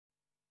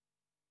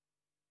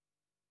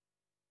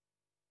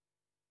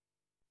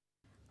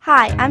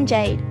Hi, I'm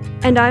Jade.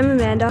 And I'm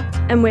Amanda,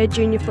 and we're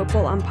junior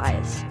football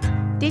umpires.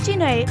 Did you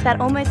know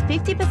that almost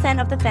 50%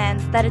 of the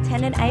fans that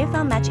attend an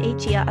AFL match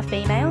each year are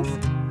females?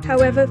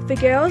 However, for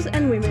girls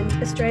and women,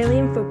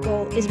 Australian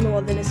football is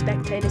more than a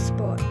spectator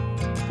sport.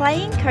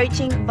 Playing,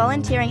 coaching,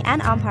 volunteering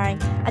and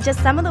umpiring are just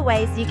some of the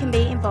ways you can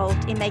be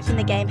involved in making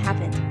the game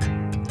happen.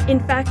 In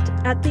fact,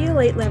 at the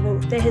elite level,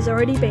 there has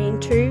already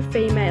been 2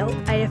 female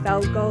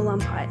AFL goal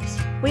umpires.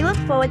 We look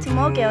forward to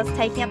more girls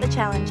taking up the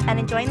challenge and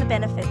enjoying the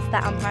benefits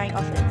that umpiring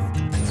offers.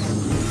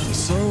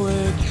 So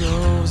it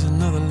goes,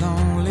 another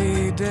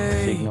lonely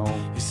day. Signal,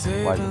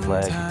 wave the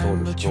flag,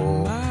 record the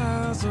score.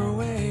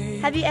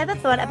 Have you ever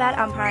thought about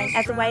umpiring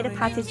as a way to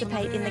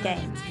participate in the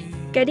game?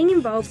 Getting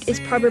involved is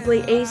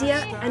probably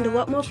easier and a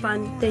lot more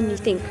fun than you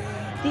think.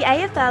 The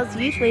AFL's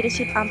Youth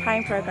Leadership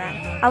Umpiring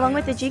Program, along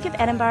with the Duke of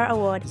Edinburgh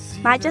Award,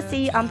 might just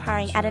see you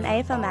umpiring at an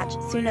AFL match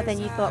sooner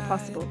than you thought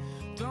possible.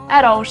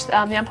 At Olsh,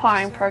 the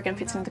umpiring program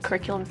fits into the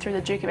curriculum through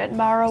the Duke of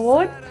Edinburgh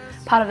Award.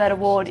 Part of that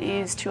award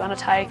is to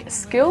undertake a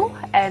skill,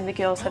 and the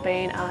girls have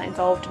been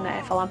involved in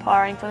AFL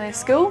umpiring for their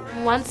skill.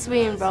 Once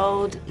we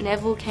enrolled,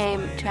 Neville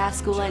came to our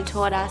school and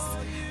taught us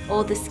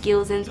all the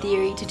skills and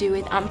theory to do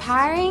with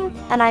umpiring.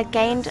 And I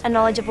gained a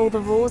knowledge of all the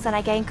rules and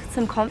I gained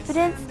some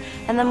confidence.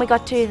 And then we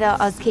got to the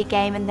Auskick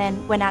game and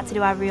then went out to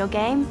do our real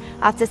game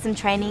after some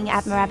training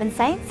at Moorabbin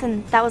Saints,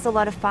 and that was a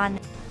lot of fun.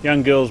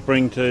 Young girls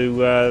bring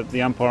to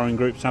the umpiring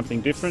group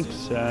something different,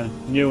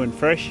 new and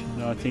fresh.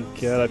 I think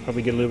they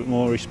probably get a little bit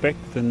more respect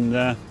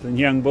than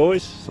young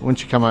boys. When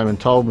she came home and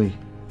told me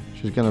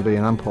she was going to be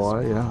an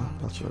umpire,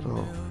 I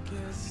thought,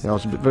 I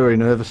was very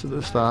nervous at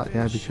the start,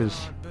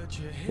 because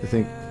you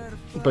think,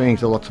 being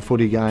to lots of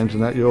footy games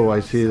and that, you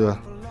always hear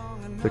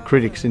the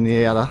critics in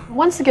the outer.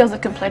 Once the girls have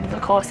completed the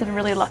course, they're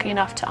really lucky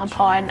enough to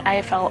umpire an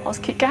AFL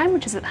Auskick game,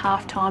 which is at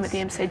half time at the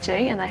MCG,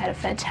 and they had a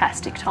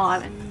fantastic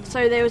time.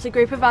 So there was a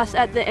group of us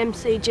at the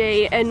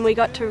MCG and we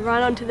got to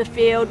run onto the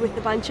field with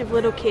a bunch of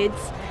little kids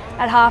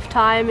at half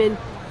time, and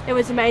it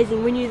was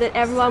amazing. We knew that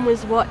everyone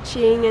was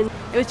watching and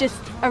it was just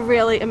a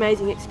really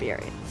amazing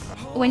experience.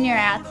 When you're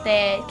out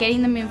there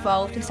getting them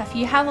involved and stuff,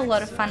 you have a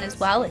lot of fun as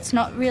well. It's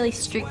not really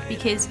strict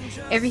because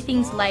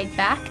everything's laid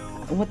back.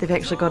 What they've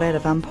actually got out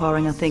of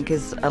umpiring, I think,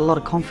 is a lot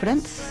of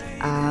confidence.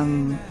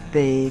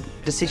 Their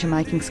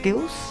decision-making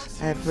skills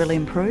have really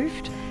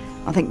improved.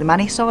 I think the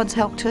money side's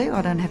helped too.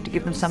 I don't have to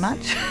give them so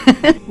much.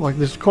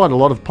 There's quite a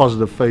lot of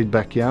positive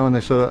feedback, and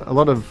there's a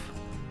lot of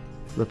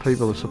the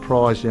people are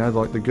surprised,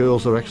 like the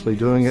girls are actually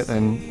doing it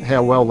and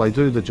how well they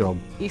do the job.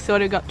 You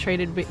sort of got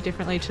treated a bit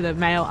differently to the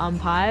male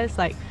umpires.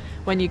 Like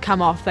when you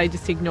come off, they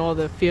just ignore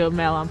the field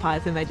male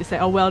umpires and they just say,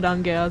 "Oh, well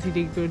done girls, you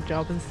did a good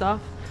job" and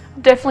stuff.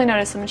 Definitely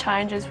noticed some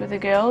changes with the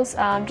girls,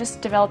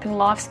 just developing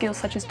life skills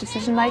such as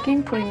decision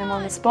making, putting them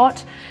on the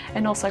spot,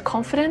 and also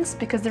confidence,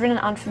 because they're in an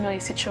unfamiliar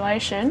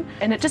situation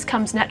and it just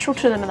comes natural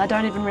to them and they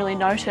don't even really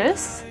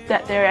notice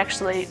that they're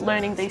actually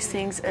learning these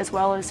things as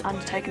well as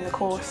undertaking the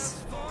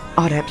course.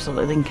 I'd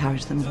absolutely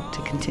encourage them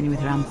to continue with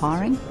their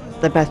umpiring.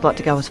 They both like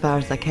to go as far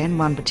as they can.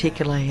 One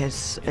particularly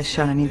has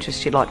shown an interest.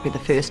 She'd like to be the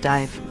first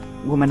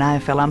woman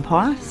AFL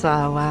umpire,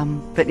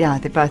 but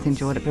they both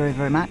enjoyed it very,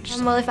 very much.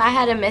 Well, if I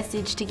had a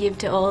message to give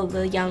to all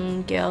the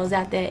young girls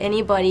out there,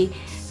 anybody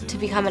to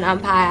become an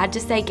umpire, I'd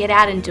just say get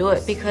out and do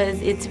it, because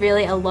it's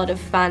really a lot of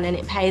fun and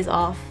it pays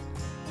off.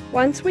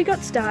 Once we got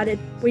started,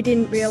 we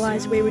didn't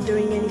realise we were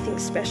doing anything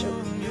special.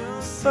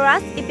 For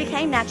us, it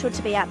became natural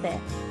to be out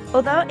there.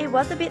 Although it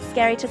was a bit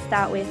scary to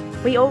start with,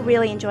 we all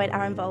really enjoyed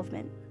our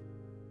involvement.